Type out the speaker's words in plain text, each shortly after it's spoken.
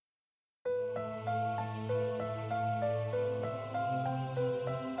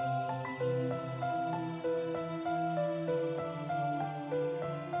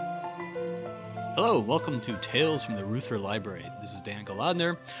Hello, welcome to Tales from the Ruther Library. This is Dan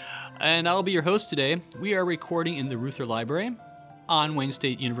Galadner, and I'll be your host today. We are recording in the Ruther Library on Wayne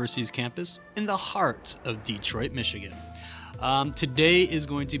State University's campus in the heart of Detroit, Michigan. Today is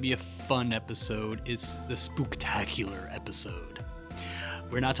going to be a fun episode. It's the spooktacular episode.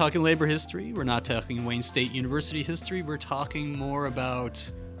 We're not talking labor history. We're not talking Wayne State University history. We're talking more about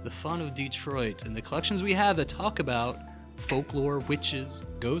the fun of Detroit and the collections we have that talk about folklore, witches,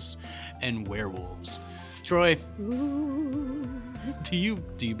 ghosts, and werewolves. Troy, do you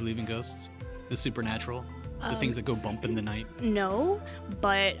believe in ghosts? The supernatural? The things that go bump in the night? No,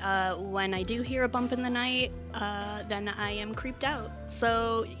 but when I do hear a bump in the night, then I am creeped out.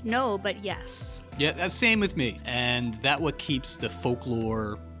 So no, but yes. Yeah, that's same with me. And that's what keeps the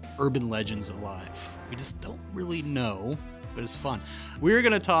folklore, urban legends alive. We just don't really know, but it's fun. We're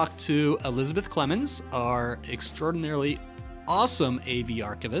going to talk to Elizabeth Clemens, our extraordinarily awesome AV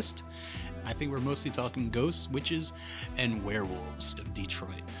archivist. I think we're mostly talking ghosts, witches, and werewolves of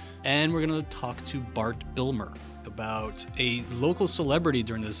Detroit. And we're going to talk to Bart Bilmer about a local celebrity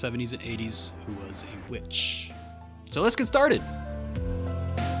during the 70s and 80s who was a witch. So let's get started.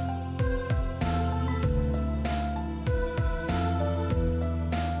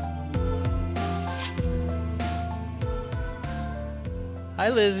 Hi,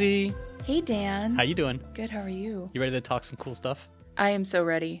 Lizzie. Hey, Dan. How you doing? Good, how are you? You ready to talk some cool stuff? I am so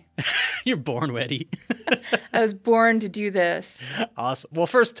ready. You're born ready. I was born to do this. Awesome. Well,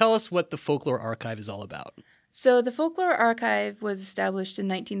 first, tell us what the Folklore Archive is all about. So the Folklore Archive was established in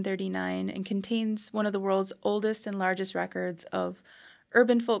 1939 and contains one of the world's oldest and largest records of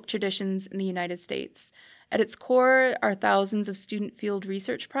urban folk traditions in the United States. At its core are thousands of student field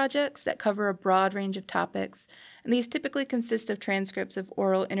research projects that cover a broad range of topics, and these typically consist of transcripts of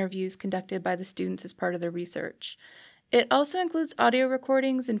oral interviews conducted by the students as part of their research. It also includes audio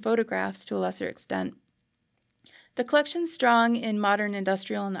recordings and photographs to a lesser extent. The collection's strong in modern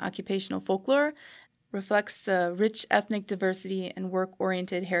industrial and occupational folklore, reflects the rich ethnic diversity and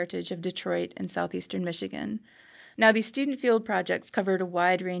work-oriented heritage of Detroit and southeastern Michigan. Now, these student field projects covered a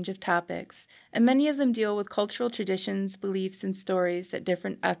wide range of topics, and many of them deal with cultural traditions, beliefs, and stories that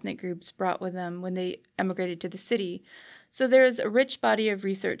different ethnic groups brought with them when they emigrated to the city. So there is a rich body of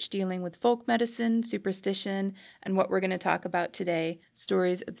research dealing with folk medicine, superstition, and what we're going to talk about today,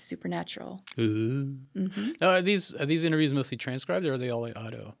 stories of the supernatural. Ooh. Mm-hmm. Now, are these interviews mostly transcribed, or are they all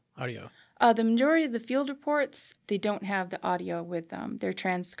audio? The majority of the field reports, they don't have the audio with them. They're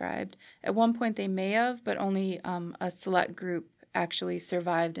transcribed. At one point they may have, but only a select group actually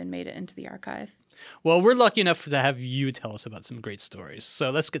survived and made it into the archive. Well, we're lucky enough to have you tell us about some great stories.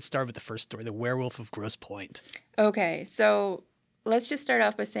 So let's get started with the first story, the Werewolf of Grosse Pointe. Okay, so let's just start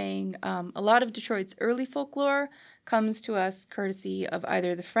off by saying a lot of Detroit's early folklore comes to us courtesy of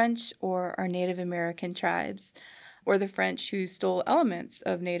either the French or our Native American tribes, or the French who stole elements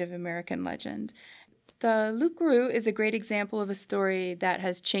of Native American legend. The Loup-Garou is a great example of a story that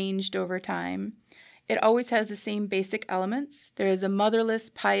has changed over time. It always has the same basic elements. There is a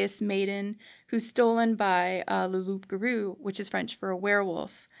motherless, pious maiden who's stolen by le Loup-Garou, which is French for a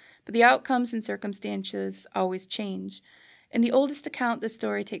werewolf. But the outcomes and circumstances always change. In the oldest account, the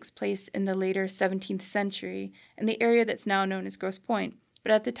story takes place in the later 17th century in the area that's now known as Grosse Pointe.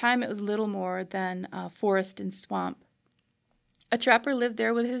 But at the time it was little more than forest and swamp. A trapper lived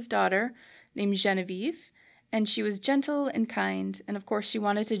there with his daughter, named Genevieve, and she was gentle and kind, and of course she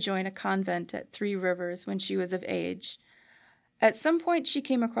wanted to join a convent at Three Rivers when she was of age. At some point she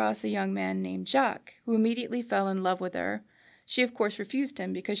came across a young man named Jacques, who immediately fell in love with her. She of course refused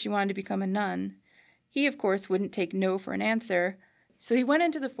him because she wanted to become a nun. He of course wouldn't take no for an answer, so he went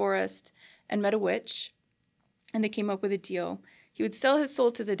into the forest and met a witch, and they came up with a deal. He would sell his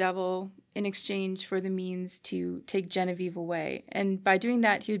soul to the devil in exchange for the means to take Genevieve away, and by doing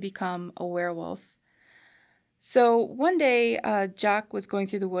that, he would become a werewolf. So one day, Jacques was going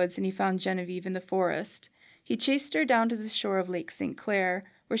through the woods and he found Genevieve in the forest. He chased her down to the shore of Lake St. Clair,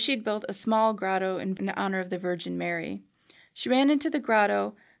 where she'd built a small grotto in honor of the Virgin Mary. She ran into the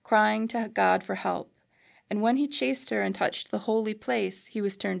grotto, crying to God for help, and when he chased her and touched the holy place, he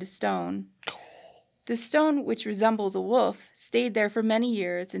was turned to stone. The stone, which resembles a wolf, stayed there for many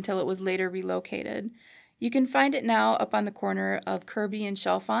years until it was later relocated. You can find it now up on the corner of Kirby and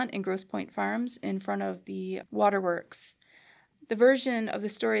Chalfont in Grosse Pointe Farms in front of the waterworks. The version of the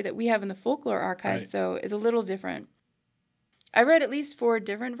story that we have in the folklore archives, though, is a little different. I read at least 4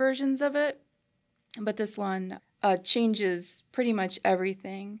 different versions of it, but this one changes pretty much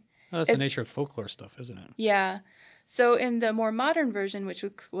everything. Well, that's the nature of folklore stuff, isn't it? Yeah. So in the more modern version, which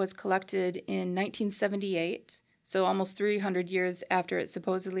was collected in 1978, so almost 300 years after it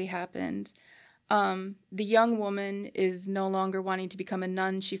supposedly happened, The young woman is no longer wanting to become a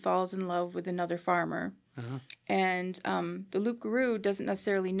nun. She falls in love with another farmer. Uh-huh. And the loup-garou doesn't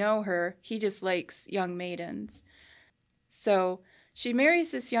necessarily know her. He just likes young maidens. So she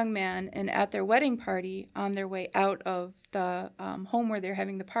marries this young man, and at their wedding party, on their way out of the home where they're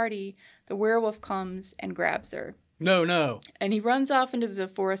having the party, the werewolf comes and grabs her. No. And he runs off into the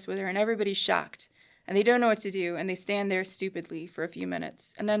forest with her, and everybody's shocked. And they don't know what to do, and they stand there stupidly for a few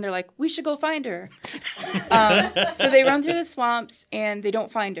minutes. And then they're like, we should go find her. So they run through the swamps, and they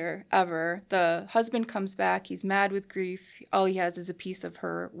don't find her, ever. The husband comes back. He's mad with grief. All he has is a piece of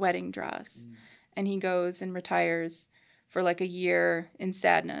her wedding dress. And he goes and retires for like a year in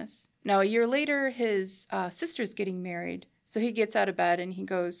sadness. Now, a year later, his sister's getting married. So he gets out of bed, and he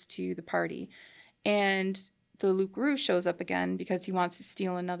goes to the party. And the loup-garou shows up again because he wants to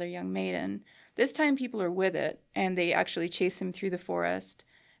steal another young maiden. This time people are with it, and they actually chase him through the forest.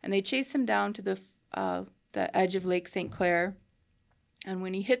 And they chase him down to the edge of Lake St. Clair. And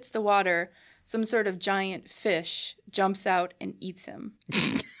when he hits the water, some sort of giant fish jumps out and eats him.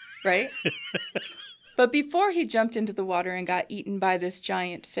 Right? But before he jumped into the water and got eaten by this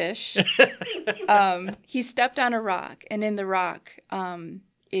giant fish, he stepped on a rock. And in the rock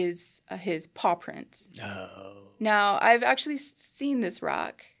is his paw print. Oh. Now, I've actually seen this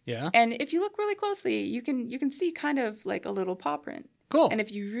rock. Yeah. And if you look really closely, you can see kind of like a little paw print. Cool. And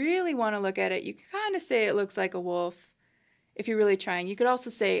if you really want to look at it, you can kind of say it looks like a wolf if you're really trying. You could also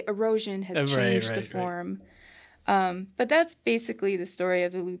say erosion has changed the form. But that's basically the story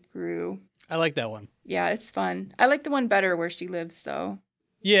of the loup-garou. I like that one. Yeah, it's fun. I like the one better where she lives, though.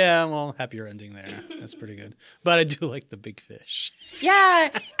 Yeah, well, happier ending there. That's pretty good. But I do like the big fish. Yeah,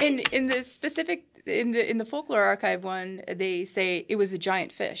 in the specific in the folklore archive one, they say it was a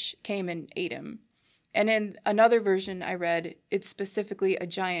giant fish came and ate him. And in another version I read, it's specifically a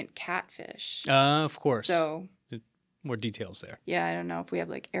giant catfish. Of course. So more details there. Yeah, I don't know if we have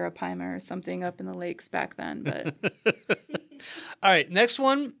like arapaima or something up in the lakes back then, but All right, next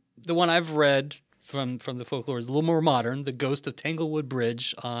one, the one I've read from the folklore is a little more modern, The Ghost of Tanglewood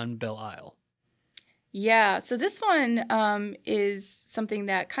Bridge on Belle Isle. Yeah, so this one is something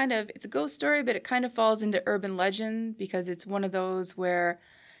that it's a ghost story, but it kind of falls into urban legend because it's one of those where,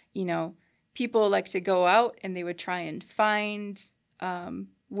 people like to go out and they would try and find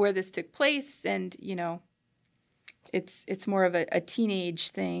where this took place. And, it's more of a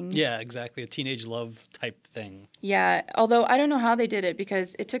teenage thing. Yeah, exactly. A teenage love type thing. Yeah, although I don't know how they did it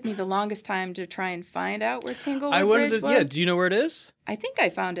because it took me the longest time to try and find out where Tanglewood Bridge was. Yeah, do you know where it is? I think I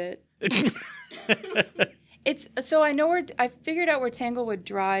found it. I figured out where Tanglewood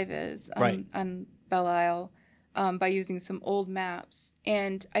Drive is on Belle Isle by using some old maps.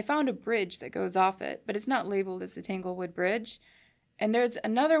 And I found a bridge that goes off it, but it's not labeled as the Tanglewood Bridge. And there's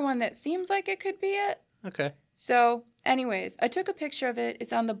another one that seems like it could be it. Okay. So, anyways, I took a picture of it.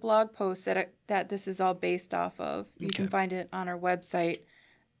 It's on the blog post that this is all based off of. You can find it on our website.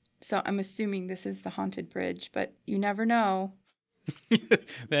 So I'm assuming this is the haunted bridge, but you never know.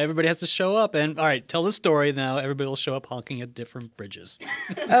 Everybody has to show up. And all right, tell the story now. Everybody will show up honking at different bridges.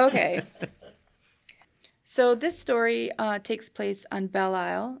 Okay. So this story takes place on Belle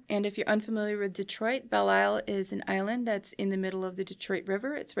Isle. And if you're unfamiliar with Detroit, Belle Isle is an island that's in the middle of the Detroit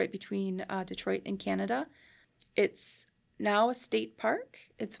River. It's right between Detroit and Canada. It's now a state park.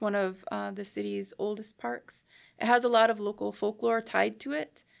 It's one of the city's oldest parks. It has a lot of local folklore tied to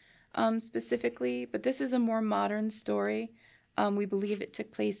it specifically, but this is a more modern story. We believe it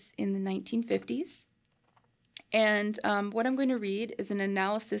took place in the 1950s. And what I'm going to read is an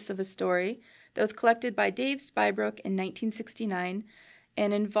analysis of a story that was collected by Dave Spybrook in 1969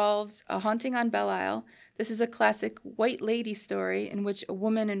 and involves a haunting on Belle Isle. This is a classic white lady story in which a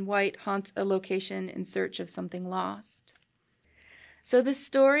woman in white haunts a location in search of something lost. So the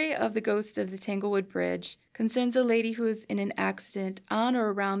story of the ghost of the Tanglewood Bridge concerns a lady who was in an accident on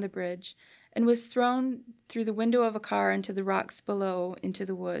or around the bridge and was thrown through the window of a car into the rocks below into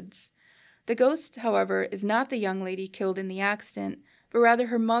the woods. The ghost, however, is not the young lady killed in the accident, but rather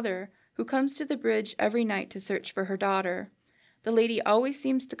her mother, who comes to the bridge every night to search for her daughter. The lady always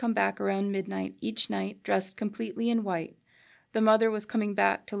seems to come back around midnight each night, dressed completely in white. The mother was coming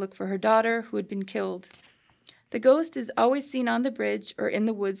back to look for her daughter, who had been killed. The ghost is always seen on the bridge or in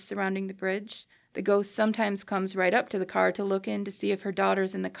the woods surrounding the bridge. The ghost sometimes comes right up to the car to look in to see if her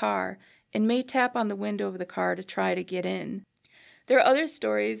daughter's in the car, and may tap on the window of the car to try to get in. There are other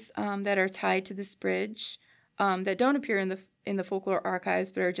stories that are tied to this bridge that don't appear in the folklore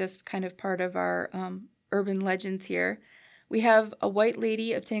archives, but are just kind of part of our urban legends here. We have a white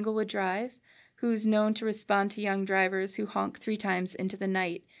lady of Tanglewood Drive who's known to respond to young drivers who honk 3 times into the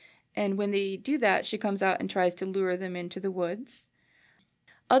night. And when they do that, she comes out and tries to lure them into the woods.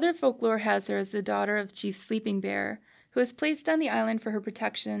 Other folklore has her as the daughter of Chief Sleeping Bear, who is placed on the island for her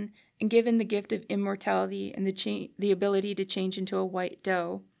protection and given the gift of immortality and the ability to change into a white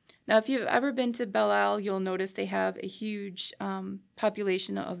doe. Now, if you've ever been to Belle Isle, you'll notice they have a huge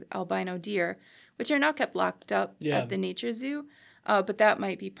population of albino deer, which are now kept locked up at the nature zoo. But that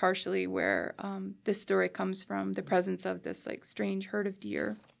might be partially where this story comes from, the presence of this like strange herd of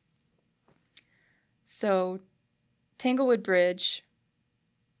deer. So, Tanglewood Bridge,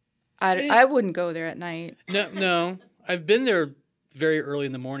 I wouldn't go there at night. No. I've been there very early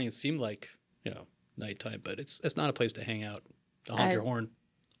in the morning. It seemed like, nighttime, but it's not a place to hang out, to honk your horn.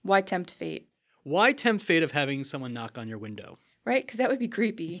 Why tempt fate? Why tempt fate of having someone knock on your window? Right? Because that would be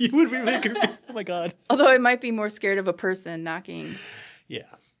creepy. It would be really creepy. Oh, my God. Although I might be more scared of a person knocking.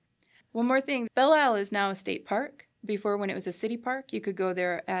 Yeah. One more thing. Belle Isle is now a state park. Before, when it was a city park, you could go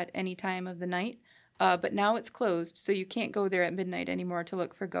there at any time of the night. But now it's closed, so you can't go there at midnight anymore to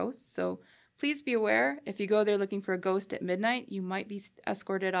look for ghosts. So please be aware, if you go there looking for a ghost at midnight, you might be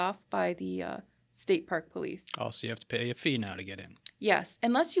escorted off by the state park police. Also, you have to pay a fee now to get in. Yes,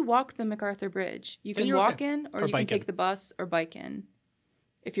 unless you walk the MacArthur Bridge. You can walk in, or you can take the bus or bike in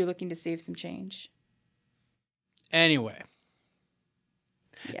if you're looking to save some change. Anyway.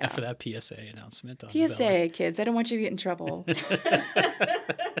 Yeah. After that PSA announcement. PSA, kids. I don't want you to get in trouble.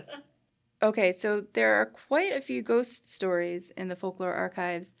 Okay, so there are quite a few ghost stories in the Folklore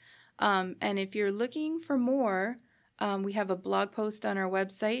Archives. And if you're looking for more, we have a blog post on our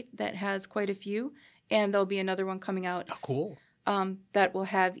website that has quite a few. And there'll be another one coming out. Oh, cool. That will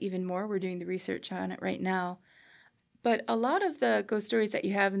have even more. We're doing the research on it right now. But a lot of the ghost stories that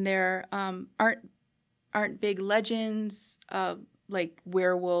you have in there aren't big legends like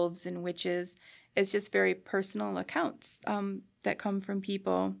werewolves and witches. It's just very personal accounts that come from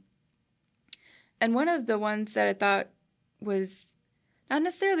people. And one of the ones that I thought was not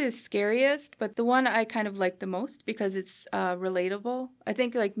necessarily the scariest, but the one I kind of like the most because it's relatable. I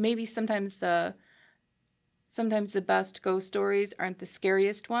think like maybe sometimes the best ghost stories aren't the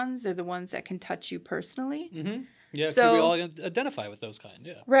scariest ones. They're the ones that can touch you personally. Mm-hmm. Yeah, so we all identify with those kind,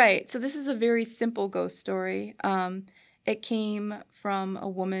 yeah. Right. So this is a very simple ghost story. It came from a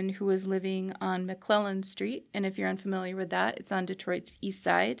woman who was living on McClellan Street. And if you're unfamiliar with that, it's on Detroit's east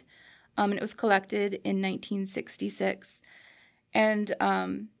side. And it was collected in 1966.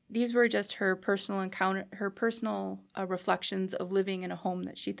 And these were just her personal reflections of living in a home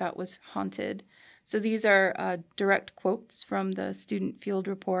that she thought was haunted. So these are direct quotes from the student field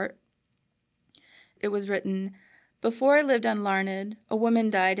report. It was written, "Before I lived on Larned, a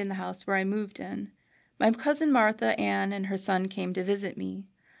woman died in the house where I moved in. My cousin Martha Ann and her son came to visit me.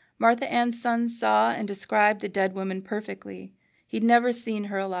 Martha Ann's son saw and described the dead woman perfectly. He'd never seen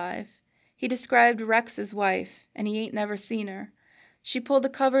her alive. He described Rex's wife, and he ain't never seen her. She pulled the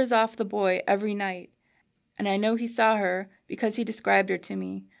covers off the boy every night, and I know he saw her because he described her to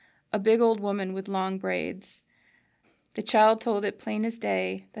me, a big old woman with long braids. The child told it plain as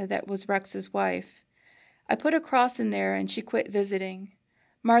day that was Rex's wife. I put a cross in there, and she quit visiting.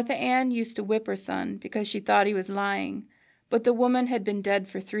 Martha Ann used to whip her son because she thought he was lying, but the woman had been dead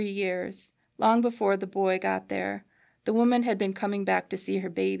for 3 years, long before the boy got there. The woman had been coming back to see her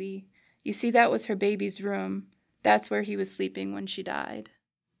baby. You see, that was her baby's room. That's where he was sleeping when she died."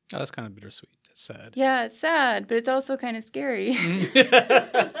 Oh, that's kind of bittersweet. That's sad. Yeah, it's sad, but it's also kind of scary.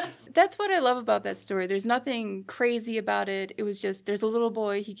 That's what I love about that story. There's nothing crazy about it. It was just, there's a little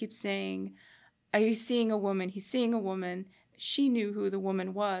boy, he keeps saying, "Are you seeing a woman?" He's seeing a woman. She knew who the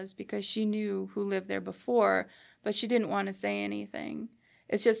woman was because she knew who lived there before, but she didn't want to say anything.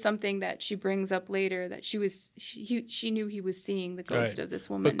 It's just something that she brings up later, that she knew he was seeing the ghost of this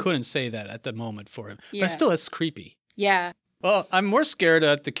woman. But couldn't say that at the moment for him. Yeah. But still, that's creepy. Yeah. Well, I'm more scared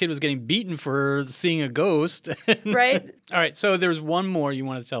that the kid was getting beaten for seeing a ghost. Right? All right, so there's one more you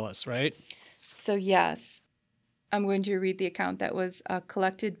want to tell us, right? So yes, I'm going to read the account that was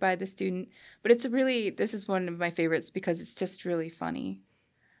collected by the student. But this is one of my favorites because it's just really funny.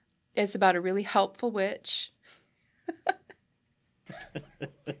 It's about a really helpful witch.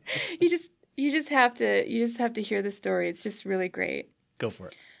 You just have to hear the story. It's just really great. Go for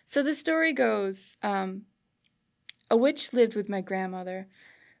it. So the story goes, a witch lived with my grandmother.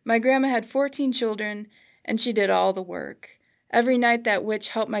 My grandma had 14 children, and she did all the work. Every night that witch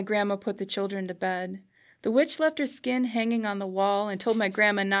helped my grandma put the children to bed. The witch left her skin hanging on the wall and told my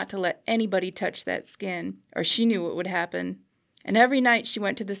grandma not to let anybody touch that skin, or she knew what would happen. And every night she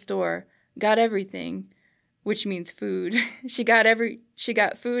went to the store, got everything, which means food. She got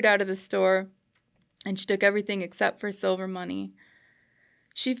food out of the store, and she took everything except for silver money.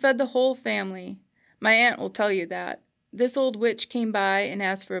 She fed the whole family. My aunt will tell you that. This old witch came by and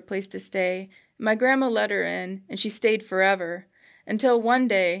asked for a place to stay. My grandma let her in, and she stayed forever. Until one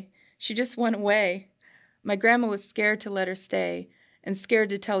day, she just went away. My grandma was scared to let her stay, and scared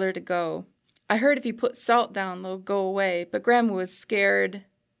to tell her to go. I heard if you put salt down, they'll go away, but grandma was scared,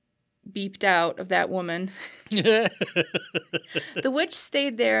 beeped out of that woman. The witch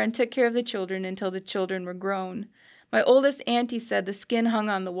stayed there and took care of the children until the children were grown. My oldest auntie said the skin hung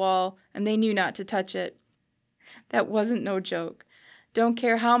on the wall, and they knew not to touch it. That wasn't no joke. Don't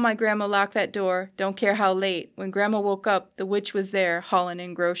care how my grandma locked that door, don't care how late. When grandma woke up, the witch was there, hauling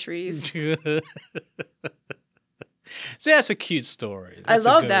in groceries. See, that's a cute story. I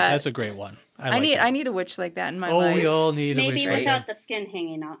love that. That's a great one. I need a witch like that in my life. We all need a witch Maybe like without that. the skin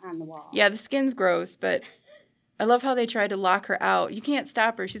hanging out on the wall. Yeah, the skin's gross, but I love how they tried to lock her out. You can't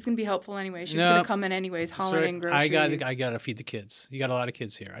stop her. She's going to be helpful anyway. She's going to come in anyways, hauling in groceries. I gotta feed the kids. You got a lot of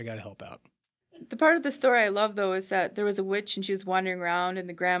kids here. I gotta help out. The part of the story I love, though, is that there was a witch and she was wandering around, and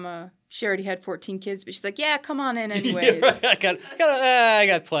the grandma, she already had 14 kids, but she's like, yeah, come on in anyways. I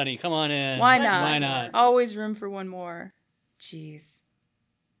got plenty. Come on in. Why not? Why not? Always room for one more. Jeez.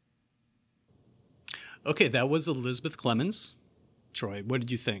 Okay, that was Elizabeth Clemens. Troy, what did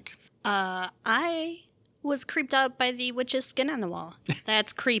you think? I was creeped out by the witch's skin on the wall.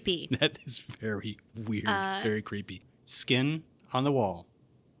 That's creepy. That is very weird. Very creepy. Skin on the wall.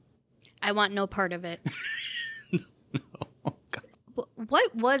 I want no part of it. Oh, God.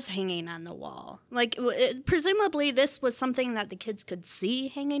 What was hanging on the wall? Like, presumably this was something that the kids could see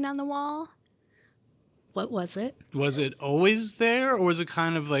hanging on the wall. What was it? Was it always there, or was it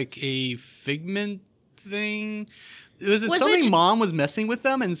kind of like a figment thing? Was it something Mom was messing with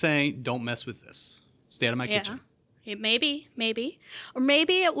them and saying, don't mess with this. Stay out of my kitchen. Maybe. Or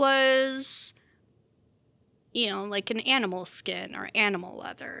maybe it was, like an animal skin or animal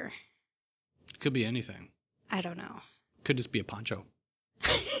leather. Could be anything. I don't know. Could just be a poncho.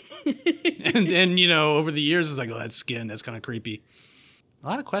 and then, over the years, it's like, oh, that's skin. That's kind of creepy. A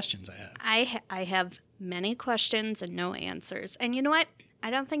lot of questions I have. I have many questions and no answers. And you know what?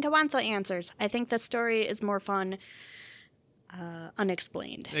 I don't think I want the answers. I think the story is more fun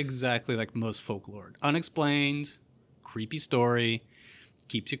unexplained. Exactly like most folklore. Unexplained, creepy story,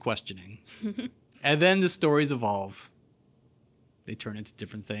 keeps you questioning. And then the stories evolve. They turn into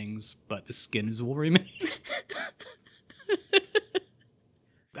different things, but the skins will remain.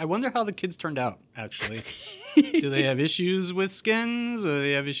 I wonder how the kids turned out, actually. Do they have issues with skins? Do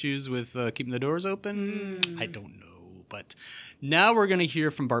they have issues with keeping the doors open? I don't know. But now we're going to hear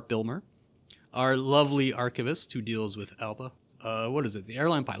from Bart Bilmer, our lovely archivist who deals with ALPA. The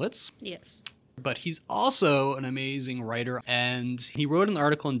airline pilots. Yes. But he's also an amazing writer, and he wrote an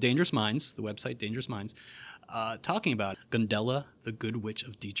article in Dangerous Minds, the website Dangerous Minds, talking about Gundella, the Good Witch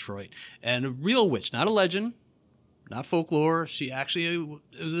of Detroit. And a real witch, not a legend, not folklore. She actually was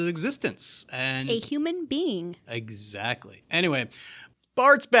in existence. And a human being. Exactly. Anyway,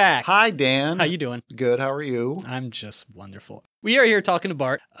 Bart's back. Hi, Dan. How you doing? Good. How are you? I'm just wonderful. We are here talking to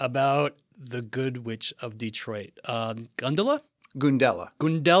Bart about the Good Witch of Detroit. Gundella,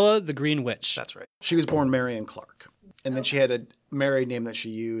 the Green Witch. That's right. She was born Marion Clark. And then she had a married name that she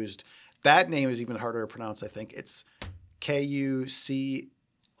used. That name is even harder to pronounce, I think. It's Kuclo.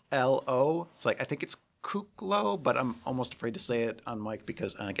 It's like, I think it's Kuklo, but I'm almost afraid to say it on mic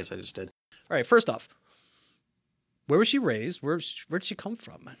because I guess I just did. All right, first off, where was she raised? Where did she come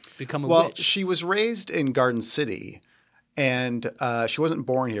from? Become a witch? Well, she was raised in Garden City, and she wasn't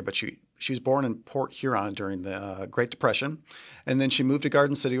born here, but she was born in Port Huron during the Great Depression, and then she moved to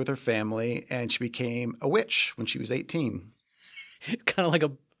Garden City with her family, and she became a witch when she was 18. Kind of like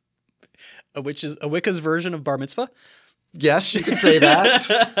a Wicca's version of bar mitzvah. Yes, you could say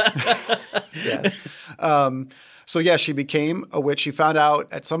that. Yes. So yeah, she became a witch. She found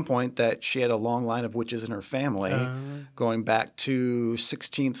out at some point that she had a long line of witches in her family, going back to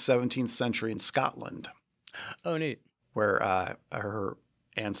 16th, 17th century in Scotland. Oh, neat. Where her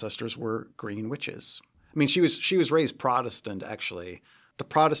ancestors were green witches. I mean, she was raised Protestant, actually. The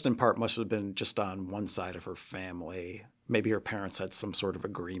Protestant part must have been just on one side of her family. Maybe her parents had some sort of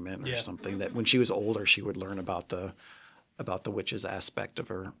agreement or something that when she was older, she would learn about the witches aspect of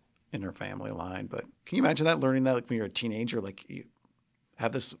her in her family line. But can you imagine that, learning that like when you're a teenager, like you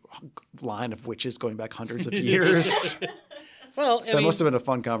have this line of witches going back hundreds of years? Well, that must have been a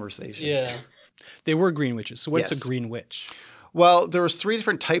fun conversation. Yeah. They were green witches. So what's Yes. a green witch? Well, there was 3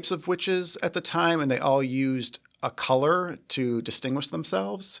 different types of witches at the time, and they all used a color to distinguish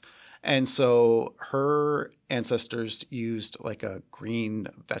themselves. And so her ancestors used like a green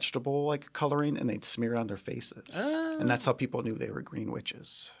vegetable like coloring, and they'd smear it on their faces. And that's how people knew they were green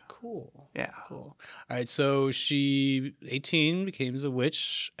witches. Cool. Yeah. Cool. All right. So she, 18, becomes a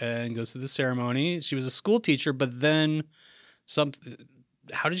witch and goes through the ceremony. She was a school teacher, but then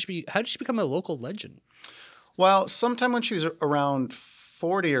how did she become a local legend? Well, sometime when she was around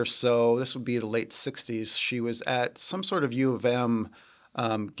 40 or so, this would be the late 60s, she was at some sort of U of M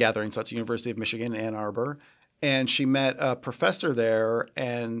gathering. So that's University of Michigan, Ann Arbor. And she met a professor there,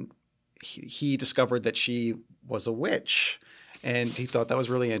 and he discovered that she was a witch. And he thought that was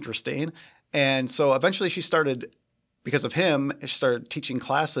really interesting. And so eventually she started, because of him, she started teaching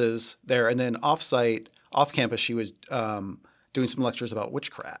classes there. And then off campus, she was doing some lectures about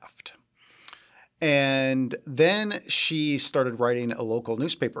witchcraft. And then she started writing a local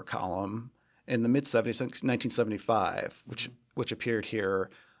newspaper column in the mid-70s, 1975, which appeared here.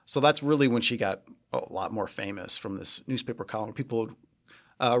 So that's really when she got a lot more famous from this newspaper column. People would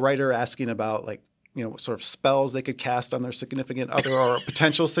write her asking about, like, sort of spells they could cast on their significant other or a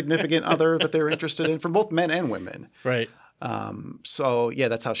potential significant other that they were interested in, from both men and women. Right. So yeah,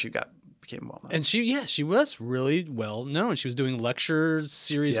 that's how she became well known. And she was really well known. She was doing lecture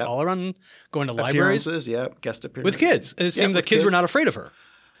series all around, going to libraries. Guest appearances. With kids. And it seemed the kids were not afraid of her.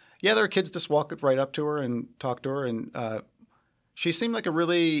 Yeah, there were kids just walk right up to her and talk to her. And she seemed like a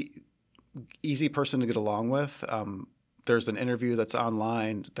really easy person to get along with. There's an interview that's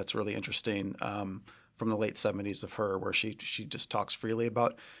online that's really interesting from the late 70s of her, where she just talks freely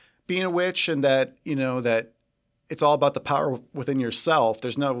about being a witch, and that, that it's all about the power within yourself.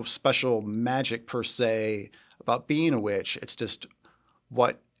 There's no special magic per se about being a witch. It's just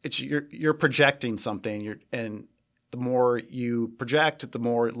you're projecting something, and the more you project, the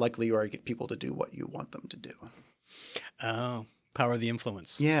more likely you are to get people to do what you want them to do. Oh, power of the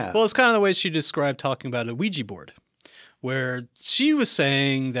influence. Yeah. Well, it's kind of the way she described talking about a Ouija board, where she was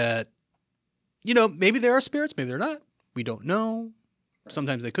saying that, maybe there are spirits, maybe they're not. We don't know. Right.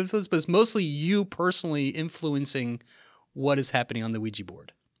 Sometimes they could influence, but it's mostly you personally influencing what is happening on the Ouija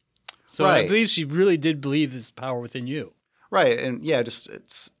board. So right. I believe she really did believe this power within you. Right. And yeah, just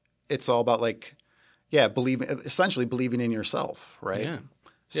it's all about essentially believing in yourself, right? Yeah.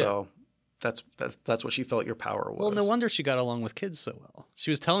 So that's what she felt your power was. Well, no wonder she got along with kids so well.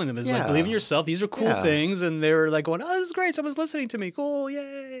 She was telling them, like, believe in yourself. These are cool things. And they were like going, oh, this is great. Someone's listening to me. Cool.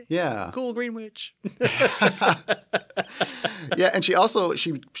 Yay. Yeah. Cool green witch. Yeah. And she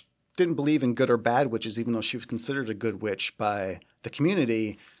didn't believe in good or bad witches, even though she was considered a good witch by the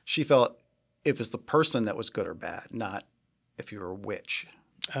community. She felt it was the person that was good or bad, not if you were a witch.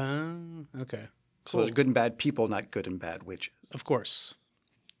 Okay. Cool. So there's good and bad people, not good and bad witches. Of course.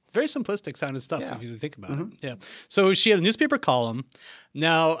 Very simplistic sounding stuff if you think about Mm-hmm. it. Yeah. So she had a newspaper column.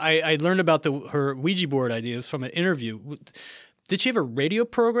 Now, I learned about her Ouija board idea from an interview. Did she have a radio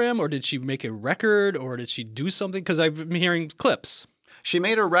program, or did she make a record, or did she do something? Because I've been hearing clips. She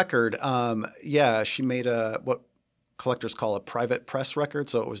made a record. She made what collectors call a private press record.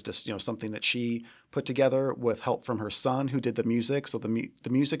 So it was just, something that she put together with help from her son, who did the music. So the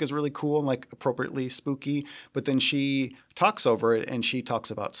music is really cool and like appropriately spooky. But then she talks over it, and she talks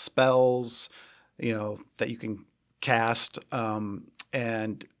about spells, that you can cast,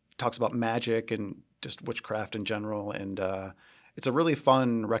 and talks about magic and just witchcraft in general. And it's a really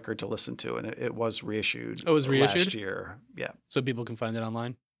fun record to listen to. And it was reissued. Oh, it was reissued last year. Yeah. So people can find it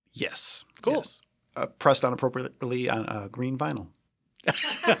online? Yes. Cool. Yes. Pressed on appropriately on green vinyl.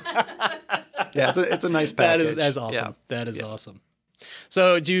 Yeah, it's a nice package. That's awesome. Yeah. That is awesome.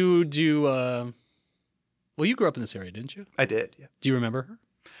 So do you well, you grew up in this area, didn't you? I did, yeah. Do you remember her?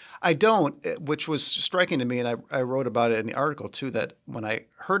 I don't, which was striking to me, and I wrote about it in the article too, that when I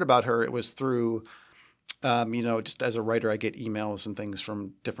heard about her, it was through, just as a writer, I get emails and things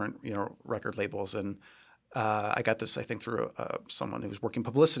from different, record labels, and I got this, I think, through someone who was working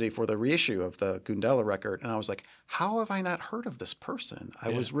publicity for the reissue of the Gundella record. And I was like, how have I not heard of this person? I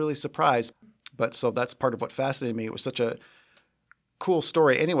was really surprised. But so that's part of what fascinated me. It was such a cool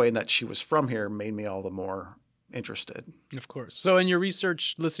story anyway, and that she was from here made me all the more interested. Of course. So in your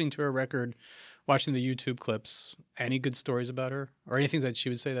research, listening to her record, watching the YouTube clips, any good stories about her, or anything that she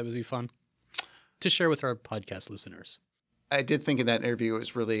would say that would be fun to share with our podcast listeners? I did think in that interview it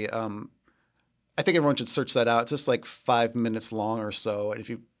was really I think everyone should search that out. It's just like 5 minutes long or so. And if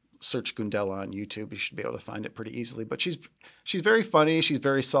you search Gundella on YouTube, you should be able to find it pretty easily. But she's very funny. She's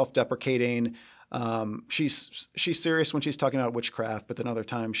very self-deprecating. She's serious when she's talking about witchcraft, but then other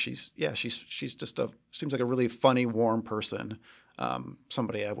times she's just seems like a really funny, warm person.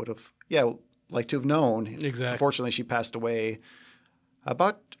 Somebody I would have liked to have known. Exactly. Unfortunately, she passed away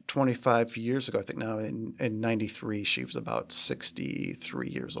about 25 years ago, I think now in 93, she was about 63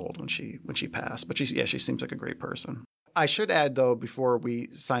 years old when she passed. But she seems like a great person. I should add, though, before we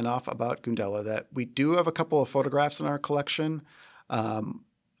sign off about Gundella, that we do have a couple of photographs in our collection.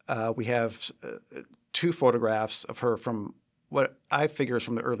 We have 2 photographs of her from what I figure is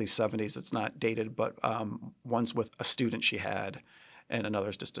from the early 70s. It's not dated, but one's with a student she had, and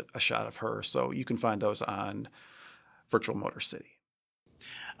another is just a shot of her. So you can find those on Virtual Motor City.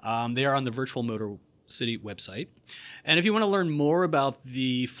 They are on the Virtual Motor City website. And if you want to learn more about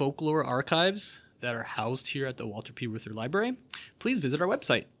the folklore archives that are housed here at the Walter P. Reuther Library, please visit our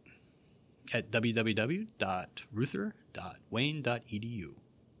website at www.reuther.wayne.edu.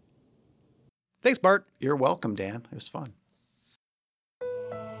 Thanks, Bart. You're welcome, Dan. It was fun.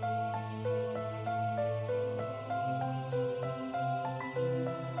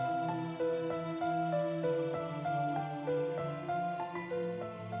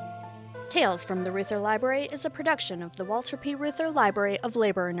 Tales from the Reuther Library is a production of the Walter P. Reuther Library of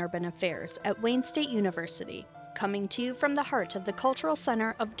Labor and Urban Affairs at Wayne State University, coming to you from the heart of the Cultural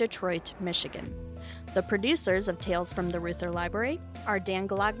Center of Detroit, Michigan. The producers of Tales from the Reuther Library are Dan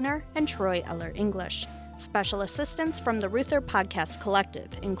Glogner and Troy Eller English. Special assistants from the Reuther Podcast Collective,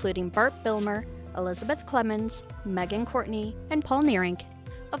 including Bart Bilmer, Elizabeth Clemens, Megan Courtney, and Paul Neerink.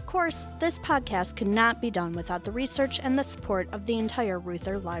 Of course, this podcast could not be done without the research and the support of the entire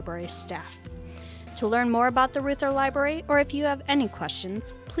Reuther Library staff. To learn more about the Reuther Library, or if you have any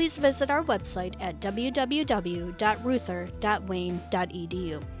questions, please visit our website at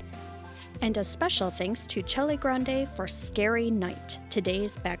www.reuther.wayne.edu. And a special thanks to Celle Grande for Scary Night,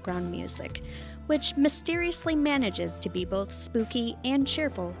 today's background music, which mysteriously manages to be both spooky and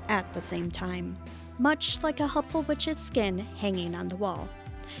cheerful at the same time, much like a helpful witch's skin hanging on the wall.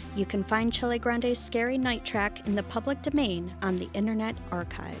 You can find Celle Grande's Scary Night track in the public domain on the Internet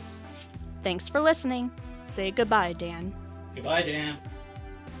Archive. Thanks for listening. Say goodbye, Dan. Goodbye, Dan.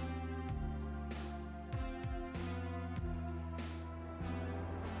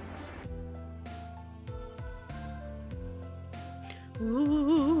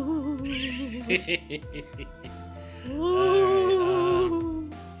 Ooh. Ooh.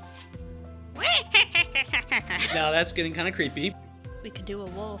 Now that's getting kind of creepy. We could do a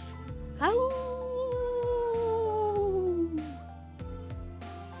wolf. Ow.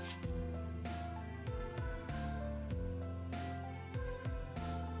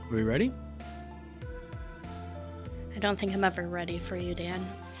 Are we ready? I don't think I'm ever ready for you, Dan.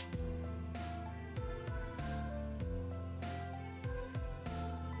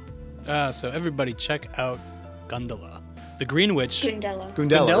 So everybody check out Gundella. The Green Witch.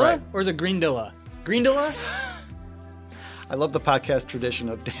 Gundella, right. Or is it Greendilla? Greendilla? I love the podcast tradition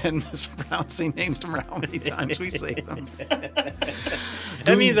of Dan mispronouncing names no matter how many times we say them.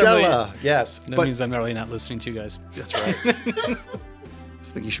 That means I'm Gundella, yes. That means I'm really not listening to you guys. That's right. I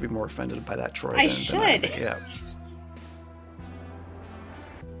think you should be more offended by that, Troy. I than should. Yeah.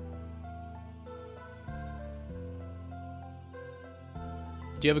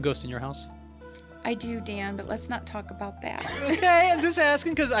 Do you have a ghost in your house? I do, Dan, but let's not talk about that. Okay, I'm just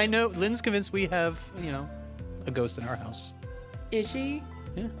asking because I know Lynn's convinced we have, a ghost in our house. Is she?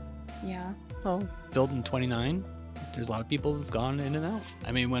 Yeah. Yeah. Well, built in 29. There's a lot of people who've gone in and out.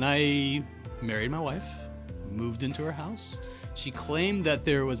 I mean, when I married my wife, moved into her house, she claimed that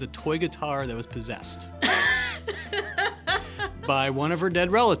there was a toy guitar that was possessed by one of her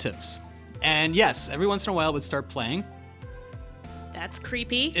dead relatives. And yes, every once in a while it would start playing. That's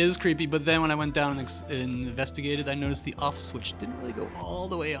creepy. It is creepy, but then when I went down and investigated, I noticed the off switch didn't really go all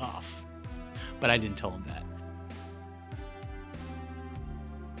the way off. But I didn't tell him that.